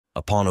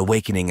Upon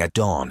awakening at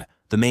dawn,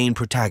 the main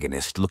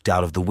protagonist looked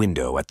out of the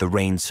window at the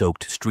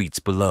rain-soaked streets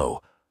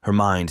below, her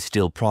mind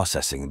still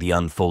processing the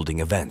unfolding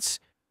events.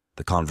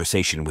 The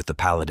conversation with the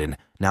paladin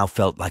now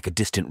felt like a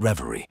distant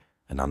reverie,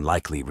 an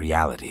unlikely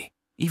reality.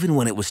 Even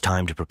when it was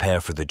time to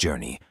prepare for the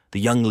journey, the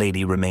young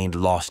lady remained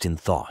lost in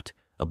thought,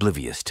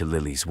 oblivious to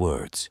Lily's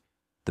words.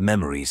 The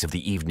memories of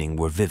the evening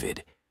were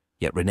vivid,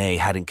 yet Renee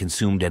hadn't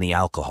consumed any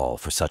alcohol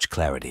for such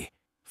clarity.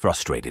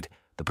 Frustrated,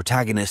 the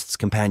protagonist's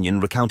companion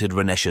recounted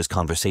Renesha's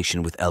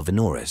conversation with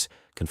Elvinora's,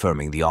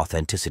 confirming the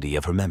authenticity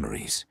of her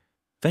memories.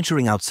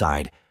 Venturing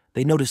outside,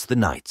 they noticed the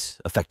knights,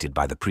 affected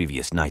by the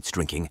previous night's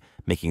drinking,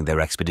 making their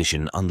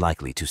expedition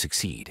unlikely to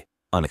succeed.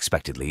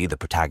 Unexpectedly, the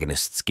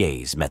protagonist's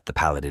gaze met the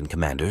paladin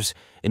commander's,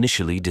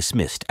 initially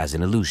dismissed as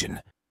an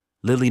illusion.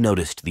 Lily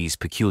noticed these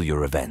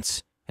peculiar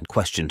events and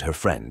questioned her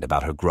friend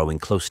about her growing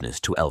closeness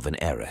to Elven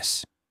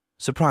Heiress.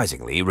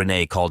 Surprisingly,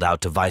 Renee called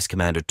out to Vice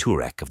Commander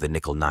Turek of the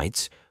Nickel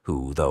Knights,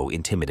 who, though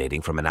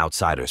intimidating from an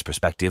outsider's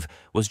perspective,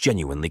 was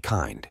genuinely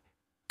kind.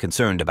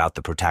 Concerned about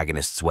the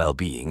protagonist's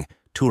well-being,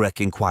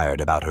 Turek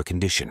inquired about her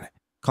condition.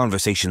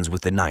 Conversations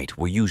with the knight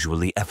were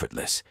usually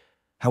effortless.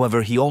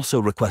 However, he also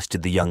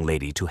requested the young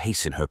lady to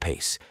hasten her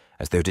pace,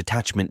 as their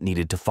detachment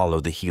needed to follow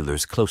the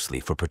healers closely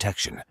for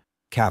protection.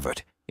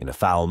 Cavert, in a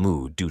foul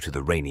mood due to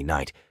the rainy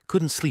night,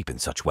 couldn't sleep in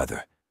such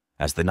weather.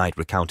 As the knight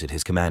recounted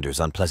his commander's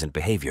unpleasant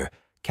behavior,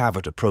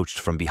 Cavert approached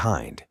from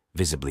behind,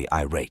 visibly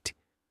irate.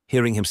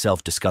 Hearing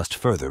himself discussed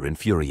further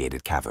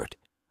infuriated Cavert.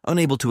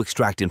 Unable to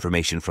extract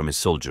information from his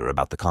soldier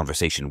about the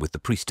conversation with the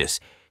priestess,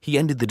 he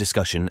ended the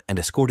discussion and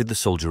escorted the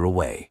soldier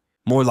away.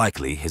 More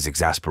likely, his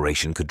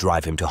exasperation could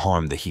drive him to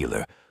harm the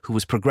healer, who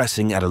was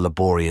progressing at a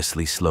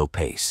laboriously slow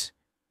pace.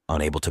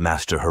 Unable to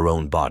master her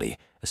own body,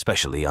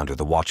 especially under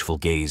the watchful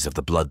gaze of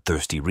the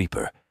bloodthirsty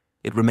Reaper,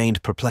 it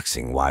remained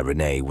perplexing why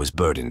Renee was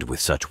burdened with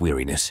such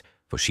weariness,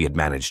 for she had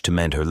managed to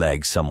mend her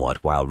legs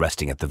somewhat while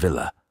resting at the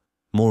villa.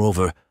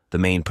 Moreover, the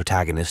main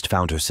protagonist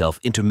found herself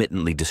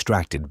intermittently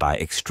distracted by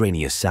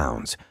extraneous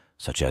sounds,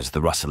 such as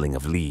the rustling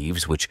of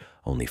leaves, which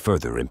only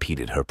further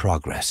impeded her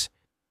progress.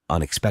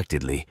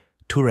 Unexpectedly,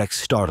 Turek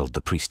startled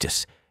the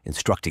priestess,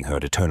 instructing her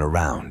to turn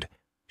around.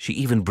 She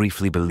even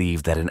briefly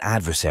believed that an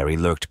adversary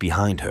lurked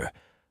behind her,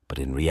 but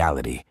in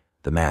reality,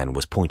 the man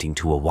was pointing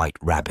to a white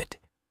rabbit.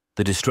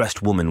 The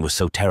distressed woman was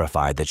so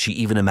terrified that she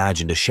even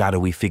imagined a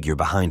shadowy figure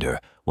behind her,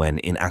 when,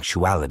 in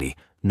actuality,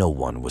 no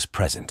one was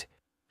present.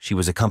 She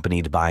was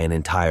accompanied by an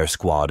entire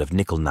squad of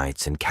Nickel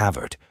Knights and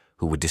Cavert,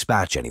 who would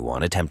dispatch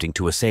anyone attempting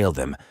to assail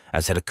them,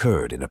 as had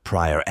occurred in a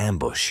prior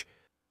ambush.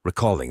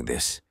 Recalling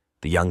this,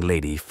 the young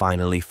lady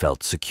finally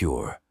felt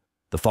secure.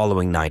 The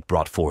following night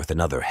brought forth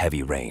another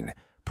heavy rain,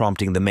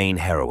 prompting the main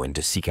heroine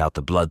to seek out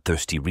the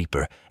bloodthirsty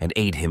Reaper and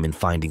aid him in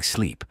finding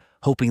sleep,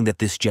 hoping that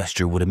this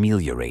gesture would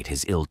ameliorate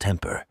his ill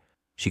temper.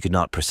 She could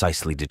not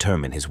precisely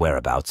determine his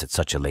whereabouts at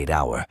such a late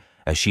hour,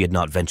 as she had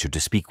not ventured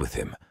to speak with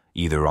him,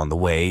 either on the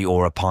way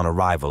or upon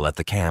arrival at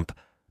the camp,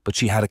 but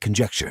she had a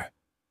conjecture.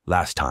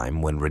 Last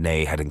time, when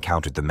Renee had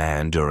encountered the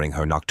man during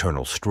her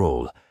nocturnal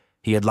stroll,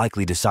 he had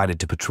likely decided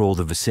to patrol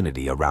the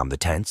vicinity around the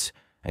tents,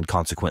 and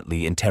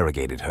consequently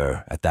interrogated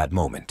her at that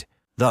moment.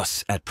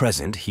 Thus, at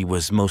present, he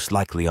was most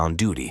likely on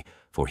duty,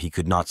 for he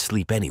could not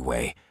sleep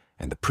anyway,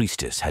 and the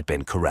priestess had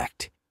been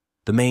correct.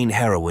 The main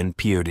heroine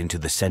peered into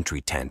the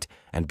sentry tent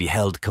and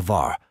beheld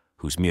Kavar,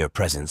 whose mere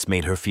presence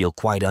made her feel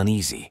quite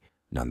uneasy.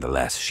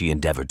 Nonetheless, she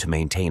endeavored to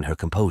maintain her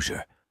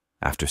composure.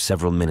 After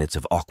several minutes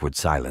of awkward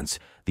silence,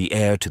 the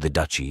heir to the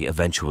duchy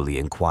eventually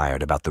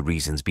inquired about the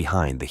reasons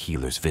behind the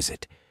healer's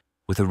visit.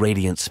 With a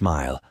radiant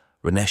smile,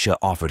 Renesha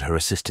offered her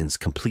assistance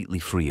completely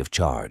free of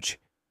charge.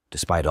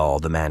 Despite all,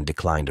 the man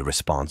declined a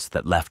response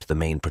that left the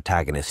main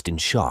protagonist in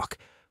shock,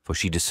 for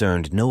she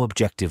discerned no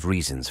objective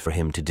reasons for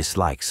him to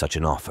dislike such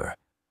an offer.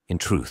 In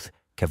truth,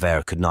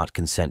 Kaver could not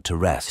consent to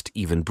rest,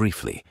 even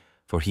briefly,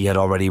 for he had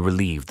already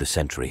relieved the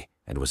sentry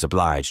and was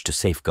obliged to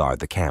safeguard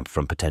the camp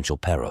from potential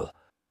peril.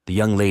 The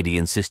young lady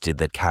insisted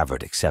that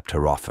Cavert accept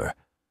her offer.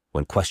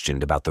 When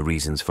questioned about the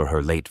reasons for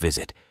her late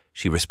visit,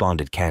 she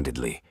responded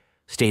candidly,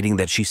 stating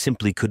that she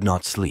simply could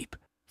not sleep.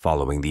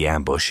 Following the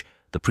ambush,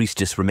 the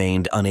priestess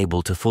remained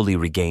unable to fully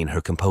regain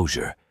her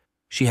composure.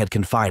 She had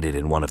confided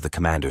in one of the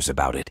commanders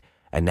about it,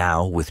 and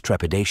now, with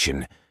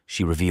trepidation,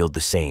 she revealed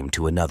the same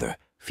to another,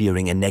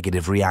 fearing a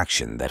negative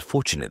reaction that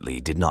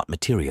fortunately did not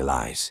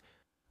materialize.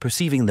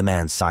 Perceiving the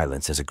man's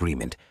silence as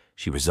agreement,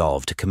 she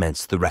resolved to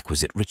commence the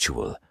requisite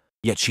ritual.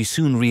 Yet she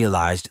soon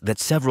realized that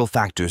several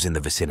factors in the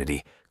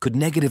vicinity could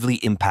negatively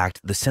impact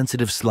the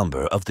sensitive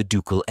slumber of the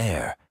ducal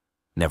heir.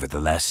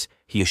 Nevertheless,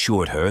 he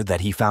assured her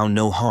that he found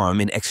no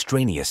harm in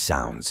extraneous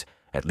sounds,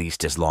 at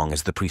least as long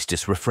as the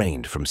priestess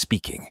refrained from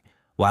speaking.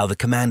 While the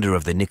commander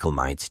of the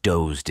Nickelmites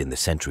dozed in the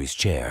sentry's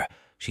chair,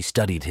 she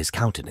studied his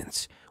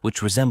countenance,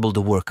 which resembled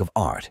a work of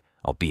art,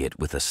 albeit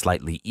with a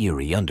slightly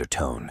eerie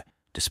undertone.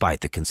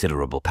 Despite the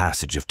considerable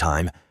passage of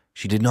time,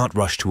 she did not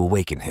rush to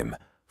awaken him,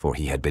 for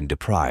he had been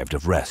deprived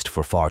of rest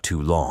for far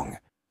too long.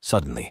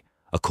 Suddenly,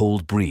 a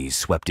cold breeze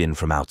swept in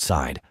from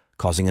outside,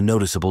 causing a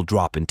noticeable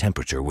drop in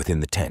temperature within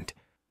the tent.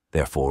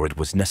 Therefore, it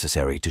was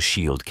necessary to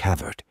shield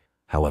Cavert.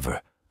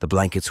 However, the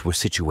blankets were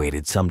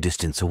situated some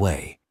distance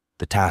away.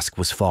 The task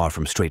was far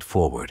from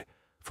straightforward,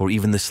 for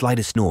even the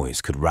slightest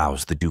noise could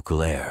rouse the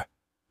ducal heir.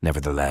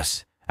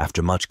 Nevertheless,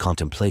 after much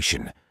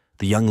contemplation,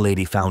 the young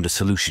lady found a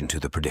solution to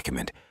the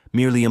predicament,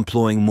 merely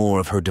employing more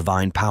of her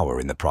divine power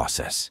in the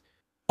process.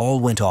 All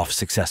went off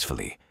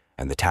successfully,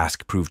 and the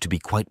task proved to be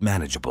quite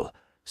manageable,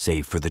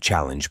 save for the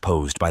challenge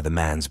posed by the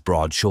man's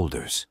broad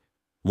shoulders.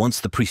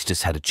 Once the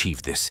priestess had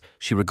achieved this,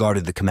 she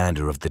regarded the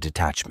commander of the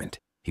detachment.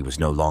 He was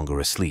no longer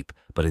asleep,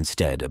 but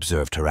instead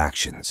observed her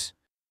actions.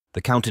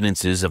 The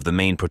countenances of the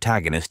main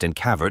protagonist and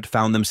Cavert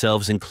found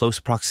themselves in close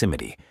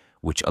proximity,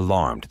 which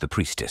alarmed the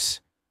priestess.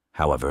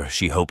 However,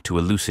 she hoped to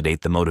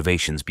elucidate the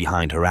motivations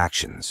behind her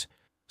actions.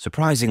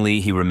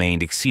 Surprisingly, he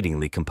remained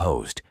exceedingly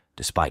composed,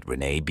 despite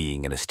Renee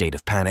being in a state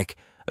of panic,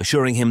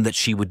 assuring him that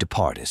she would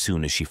depart as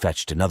soon as she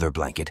fetched another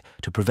blanket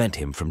to prevent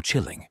him from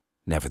chilling.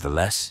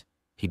 Nevertheless,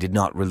 he did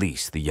not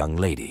release the young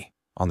lady.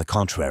 On the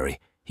contrary,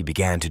 he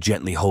began to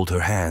gently hold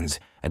her hands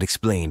and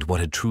explained what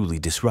had truly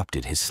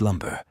disrupted his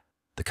slumber.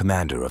 The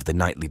commander of the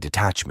nightly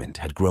detachment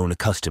had grown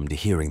accustomed to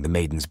hearing the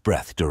maiden's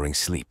breath during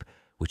sleep,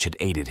 which had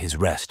aided his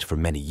rest for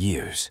many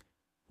years.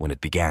 When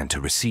it began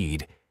to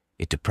recede,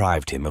 it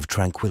deprived him of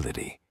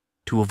tranquility.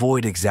 To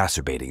avoid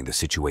exacerbating the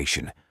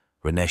situation,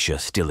 Renesha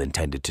still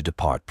intended to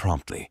depart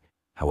promptly.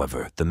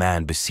 However, the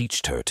man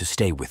beseeched her to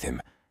stay with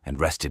him and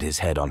rested his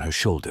head on her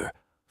shoulder,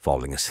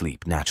 falling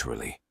asleep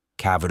naturally.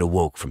 Cavert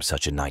awoke from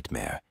such a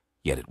nightmare,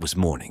 yet it was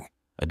morning.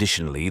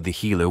 Additionally, the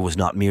healer was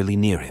not merely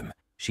near him.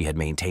 She had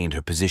maintained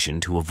her position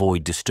to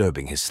avoid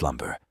disturbing his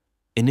slumber.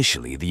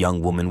 Initially, the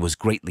young woman was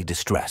greatly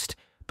distressed,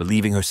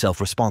 believing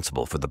herself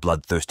responsible for the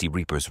bloodthirsty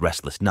Reaper's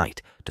restless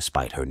night,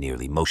 despite her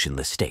nearly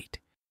motionless state.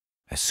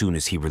 As soon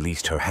as he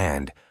released her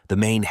hand, the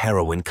main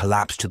heroine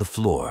collapsed to the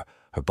floor,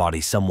 her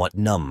body somewhat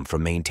numb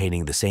from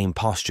maintaining the same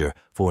posture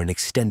for an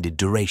extended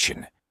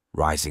duration.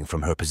 Rising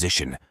from her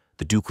position,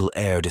 the ducal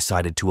heir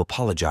decided to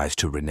apologize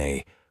to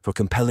Renee for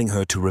compelling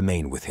her to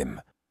remain with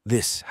him.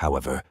 This,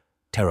 however,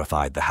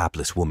 terrified the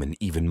hapless woman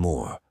even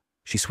more.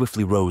 She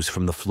swiftly rose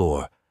from the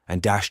floor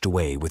and dashed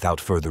away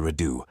without further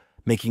ado,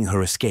 making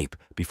her escape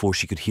before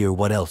she could hear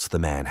what else the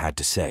man had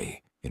to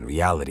say. In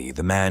reality,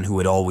 the man who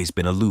had always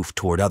been aloof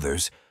toward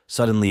others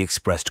suddenly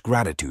expressed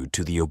gratitude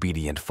to the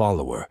obedient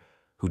follower,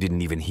 who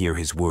didn't even hear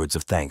his words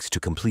of thanks to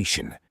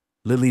completion.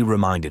 Lily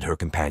reminded her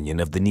companion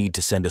of the need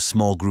to send a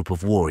small group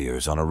of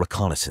warriors on a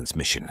reconnaissance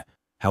mission.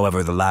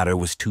 However, the latter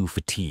was too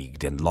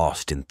fatigued and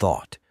lost in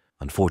thought.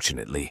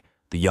 Unfortunately,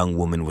 the young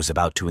woman was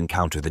about to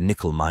encounter the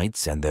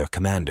Nickelmites and their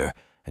commander,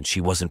 and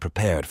she wasn't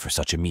prepared for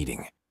such a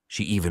meeting.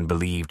 She even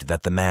believed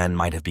that the man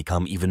might have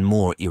become even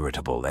more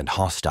irritable and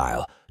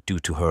hostile due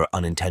to her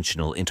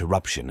unintentional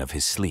interruption of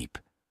his sleep.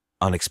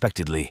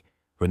 Unexpectedly,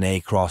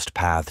 Renee crossed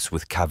paths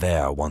with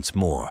Cavert once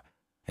more,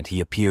 and he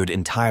appeared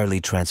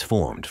entirely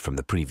transformed from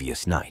the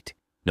previous night.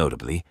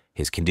 Notably,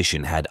 his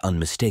condition had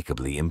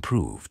unmistakably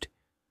improved.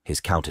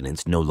 His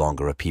countenance no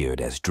longer appeared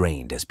as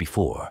drained as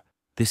before.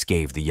 This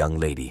gave the young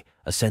lady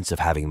a sense of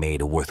having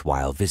made a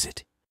worthwhile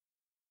visit.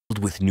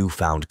 Filled with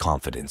newfound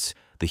confidence,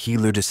 the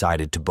healer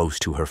decided to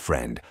boast to her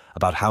friend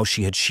about how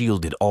she had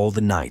shielded all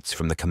the knights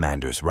from the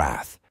commander's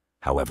wrath.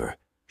 However,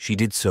 she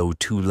did so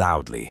too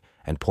loudly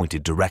and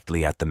pointed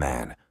directly at the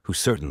man, who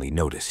certainly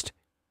noticed.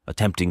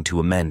 Attempting to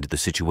amend the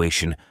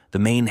situation, the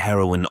main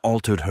heroine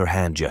altered her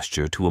hand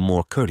gesture to a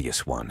more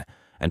courteous one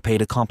and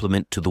paid a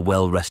compliment to the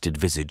well-rested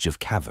visage of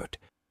Cavert.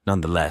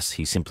 Nonetheless,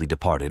 he simply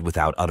departed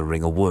without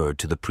uttering a word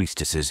to the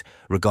priestesses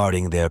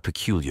regarding their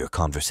peculiar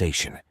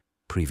conversation.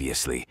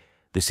 Previously,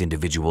 this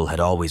individual had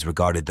always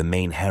regarded the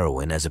main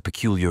heroine as a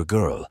peculiar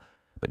girl,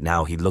 but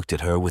now he looked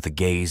at her with a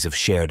gaze of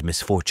shared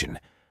misfortune,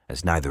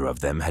 as neither of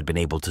them had been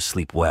able to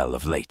sleep well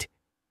of late.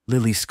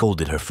 Lily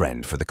scolded her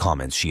friend for the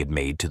comments she had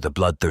made to the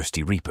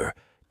bloodthirsty Reaper,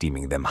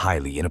 deeming them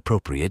highly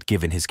inappropriate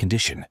given his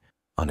condition.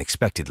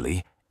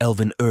 Unexpectedly,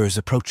 Elven Urs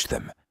approached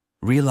them.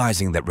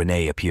 Realizing that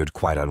Renee appeared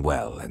quite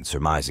unwell and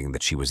surmising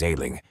that she was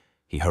ailing,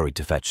 he hurried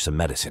to fetch some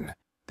medicine.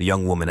 The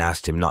young woman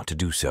asked him not to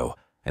do so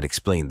and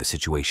explained the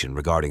situation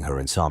regarding her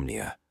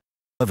insomnia.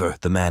 However,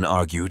 the man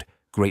argued,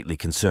 greatly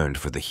concerned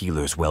for the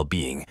healer's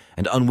well-being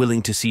and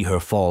unwilling to see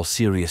her fall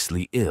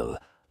seriously ill,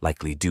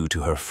 likely due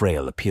to her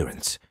frail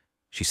appearance.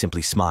 She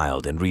simply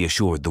smiled and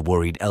reassured the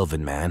worried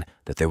elven man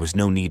that there was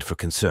no need for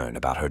concern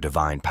about her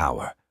divine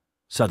power.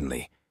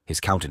 Suddenly, his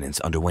countenance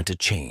underwent a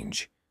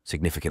change,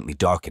 significantly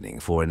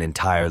darkening for an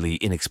entirely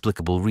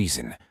inexplicable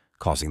reason,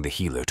 causing the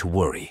healer to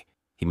worry.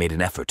 He made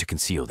an effort to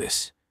conceal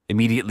this,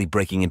 immediately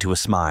breaking into a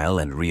smile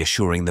and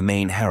reassuring the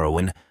main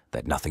heroine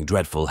that nothing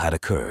dreadful had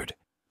occurred.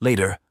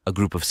 Later, a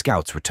group of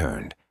scouts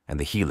returned, and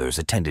the healers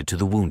attended to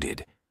the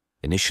wounded.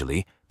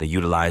 Initially, they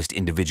utilized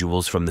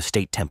individuals from the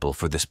state temple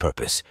for this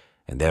purpose,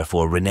 and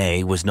therefore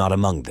Renee was not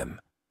among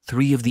them.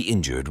 3 of the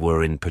injured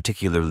were in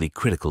particularly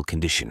critical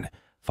condition,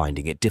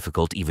 finding it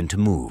difficult even to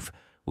move,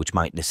 which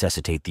might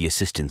necessitate the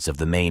assistance of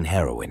the main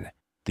heroine.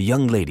 The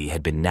young lady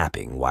had been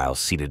napping while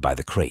seated by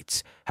the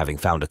crates, having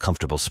found a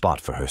comfortable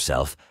spot for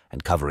herself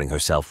and covering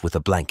herself with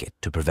a blanket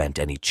to prevent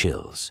any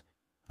chills.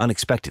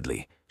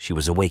 Unexpectedly, she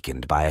was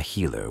awakened by a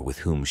healer with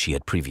whom she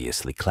had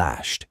previously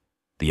clashed.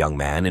 The young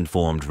man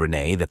informed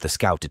Renee that the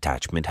scout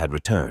detachment had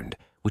returned,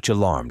 which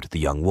alarmed the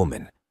young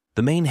woman.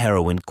 The main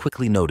heroine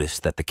quickly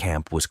noticed that the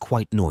camp was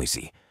quite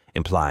noisy,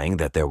 implying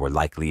that there were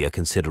likely a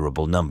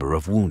considerable number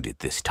of wounded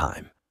this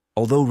time.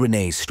 Although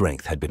Renee's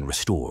strength had been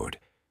restored,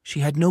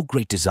 she had no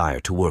great desire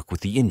to work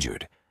with the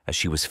injured, as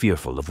she was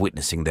fearful of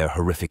witnessing their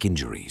horrific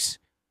injuries.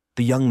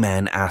 The young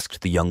man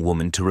asked the young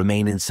woman to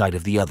remain in sight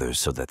of the others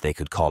so that they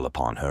could call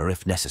upon her,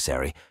 if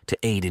necessary, to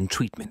aid in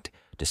treatment,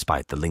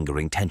 despite the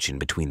lingering tension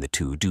between the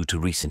two due to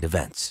recent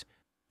events.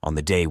 On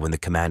the day when the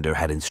commander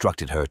had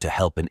instructed her to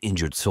help an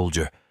injured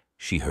soldier,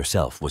 she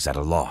herself was at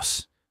a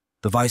loss.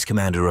 The vice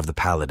commander of the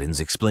Paladins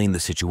explained the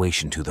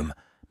situation to them,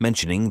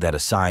 mentioning that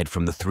aside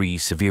from the 3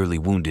 severely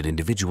wounded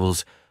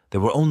individuals,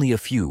 there were only a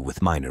few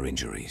with minor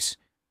injuries.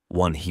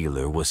 One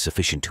healer was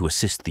sufficient to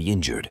assist the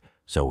injured,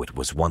 so it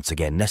was once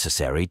again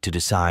necessary to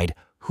decide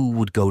who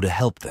would go to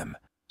help them,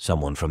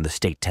 someone from the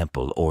state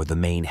temple or the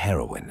main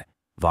heroine.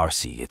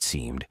 Varsi, it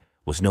seemed,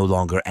 was no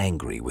longer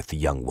angry with the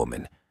young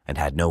woman and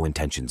had no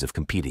intentions of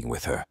competing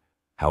with her.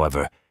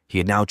 However, he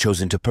had now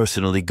chosen to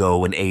personally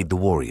go and aid the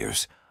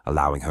warriors,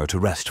 allowing her to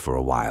rest for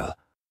a while.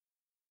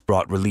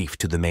 Brought relief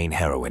to the main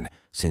heroine,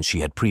 since she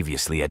had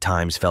previously at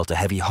times felt a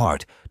heavy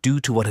heart due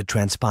to what had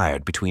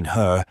transpired between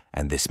her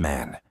and this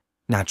man.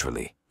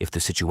 Naturally, if the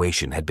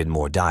situation had been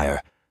more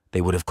dire,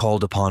 they would have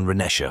called upon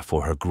Renesha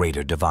for her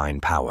greater divine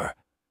power.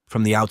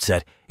 From the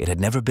outset, it had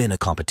never been a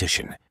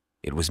competition.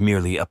 It was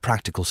merely a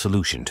practical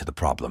solution to the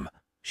problem.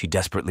 She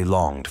desperately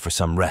longed for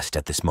some rest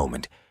at this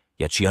moment,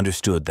 yet she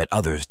understood that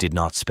others did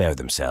not spare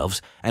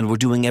themselves and were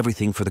doing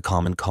everything for the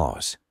common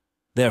cause.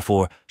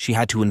 Therefore, she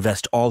had to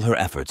invest all her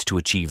efforts to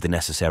achieve the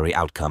necessary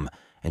outcome,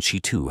 and she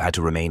too had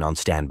to remain on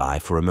standby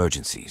for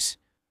emergencies.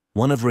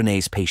 One of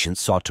Renee's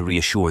patients sought to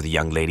reassure the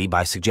young lady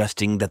by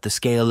suggesting that the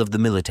scale of the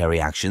military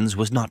actions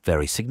was not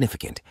very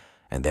significant,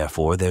 and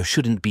therefore there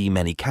shouldn't be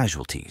many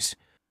casualties.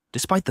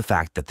 Despite the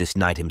fact that this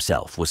knight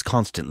himself was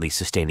constantly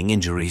sustaining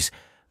injuries,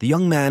 the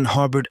young man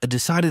harbored a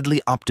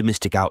decidedly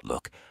optimistic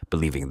outlook,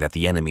 believing that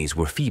the enemies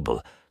were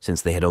feeble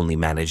since they had only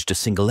managed a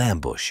single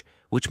ambush,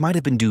 which might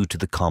have been due to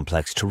the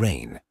complex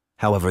terrain.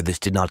 However, this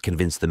did not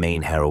convince the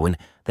main heroine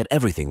that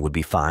everything would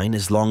be fine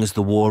as long as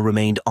the war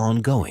remained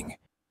ongoing.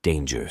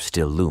 Danger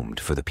still loomed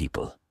for the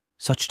people.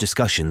 Such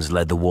discussions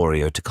led the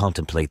warrior to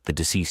contemplate the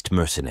deceased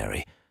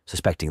mercenary,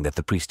 suspecting that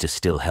the priestess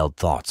still held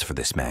thoughts for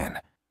this man.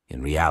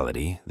 In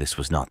reality, this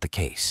was not the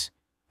case,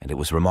 and it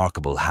was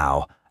remarkable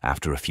how,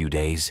 after a few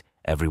days,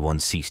 everyone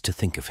ceased to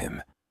think of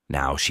him.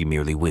 Now she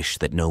merely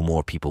wished that no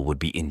more people would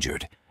be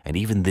injured, and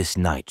even this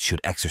knight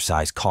should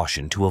exercise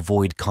caution to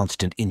avoid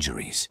constant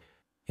injuries.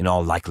 In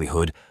all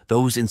likelihood,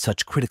 those in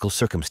such critical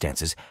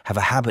circumstances have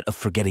a habit of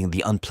forgetting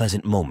the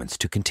unpleasant moments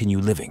to continue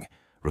living,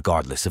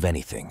 regardless of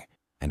anything,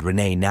 and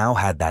Renee now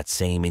had that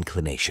same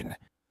inclination.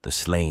 The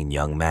slain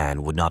young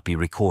man would not be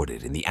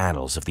recorded in the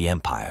annals of the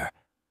Empire.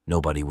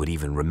 Nobody would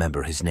even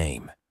remember his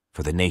name.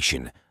 For the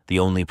nation, the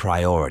only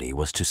priority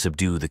was to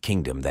subdue the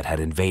kingdom that had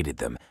invaded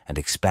them and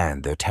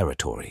expand their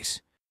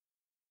territories.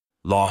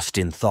 Lost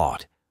in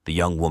thought, the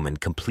young woman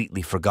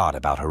completely forgot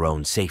about her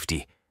own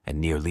safety and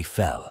nearly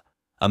fell.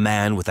 A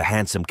man with a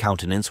handsome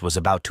countenance was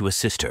about to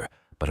assist her,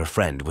 but her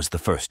friend was the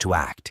first to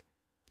act.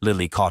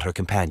 Lily caught her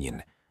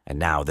companion, and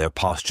now their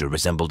posture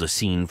resembled a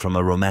scene from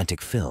a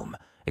romantic film,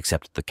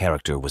 except the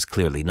character was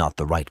clearly not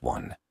the right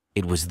one.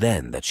 It was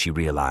then that she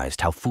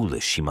realized how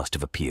foolish she must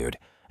have appeared,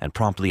 and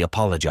promptly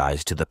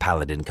apologized to the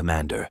Paladin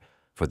commander,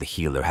 for the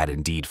healer had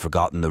indeed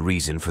forgotten the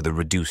reason for the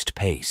reduced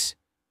pace.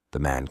 The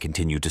man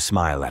continued to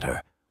smile at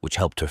her, which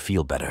helped her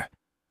feel better.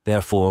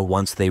 Therefore,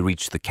 once they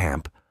reached the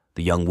camp,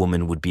 the young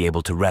woman would be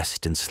able to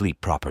rest and sleep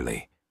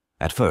properly.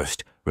 At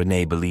first,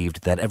 Renee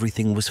believed that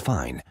everything was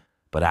fine,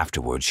 but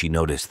afterwards she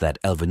noticed that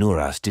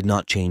Elvenuras did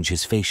not change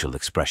his facial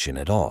expression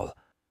at all.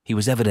 He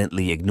was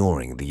evidently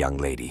ignoring the young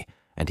lady,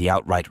 and he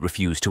outright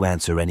refused to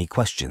answer any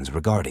questions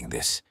regarding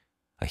this.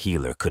 A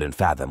healer couldn't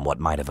fathom what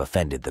might have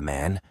offended the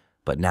man,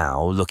 but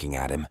now, looking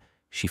at him,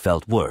 she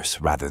felt worse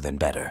rather than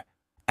better.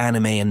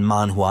 Anime and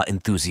manhwa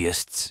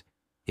enthusiasts,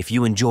 if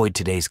you enjoyed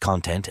today's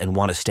content and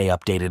want to stay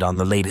updated on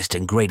the latest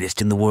and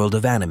greatest in the world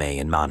of anime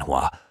and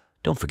manhwa,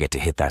 don't forget to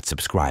hit that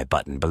subscribe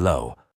button below.